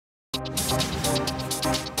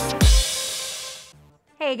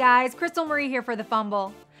Hey guys, Crystal Marie here for the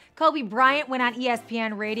Fumble. Kobe Bryant went on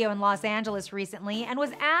ESPN Radio in Los Angeles recently and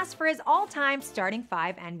was asked for his all-time starting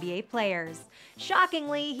 5 NBA players.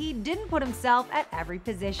 Shockingly, he didn't put himself at every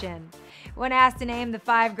position. When asked to name the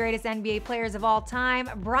 5 greatest NBA players of all time,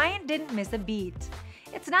 Bryant didn't miss a beat.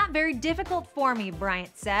 "It's not very difficult for me,"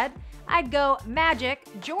 Bryant said. "I'd go Magic,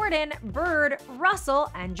 Jordan, Bird,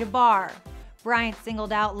 Russell, and Jabbar." Bryant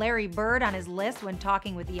singled out Larry Bird on his list when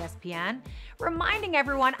talking with ESPN, reminding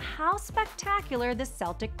everyone how spectacular the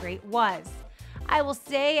Celtic great was. "I will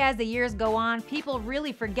say as the years go on, people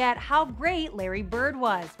really forget how great Larry Bird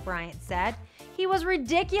was," Bryant said. "He was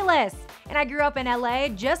ridiculous, and I grew up in LA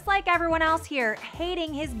just like everyone else here,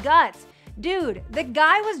 hating his guts. Dude, the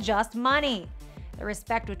guy was just money." The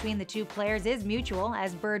respect between the two players is mutual,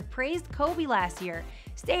 as Bird praised Kobe last year,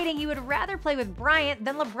 stating he would rather play with Bryant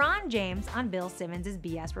than LeBron James on Bill Simmons'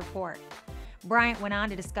 BS report. Bryant went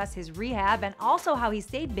on to discuss his rehab and also how he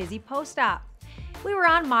stayed busy post-op. "We were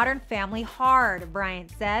on Modern Family hard,"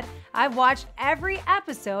 Bryant said. "I've watched every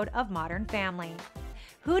episode of Modern Family."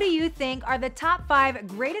 Who do you think are the top 5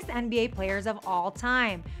 greatest NBA players of all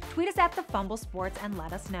time? Tweet us at The Fumble Sports and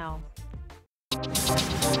let us know.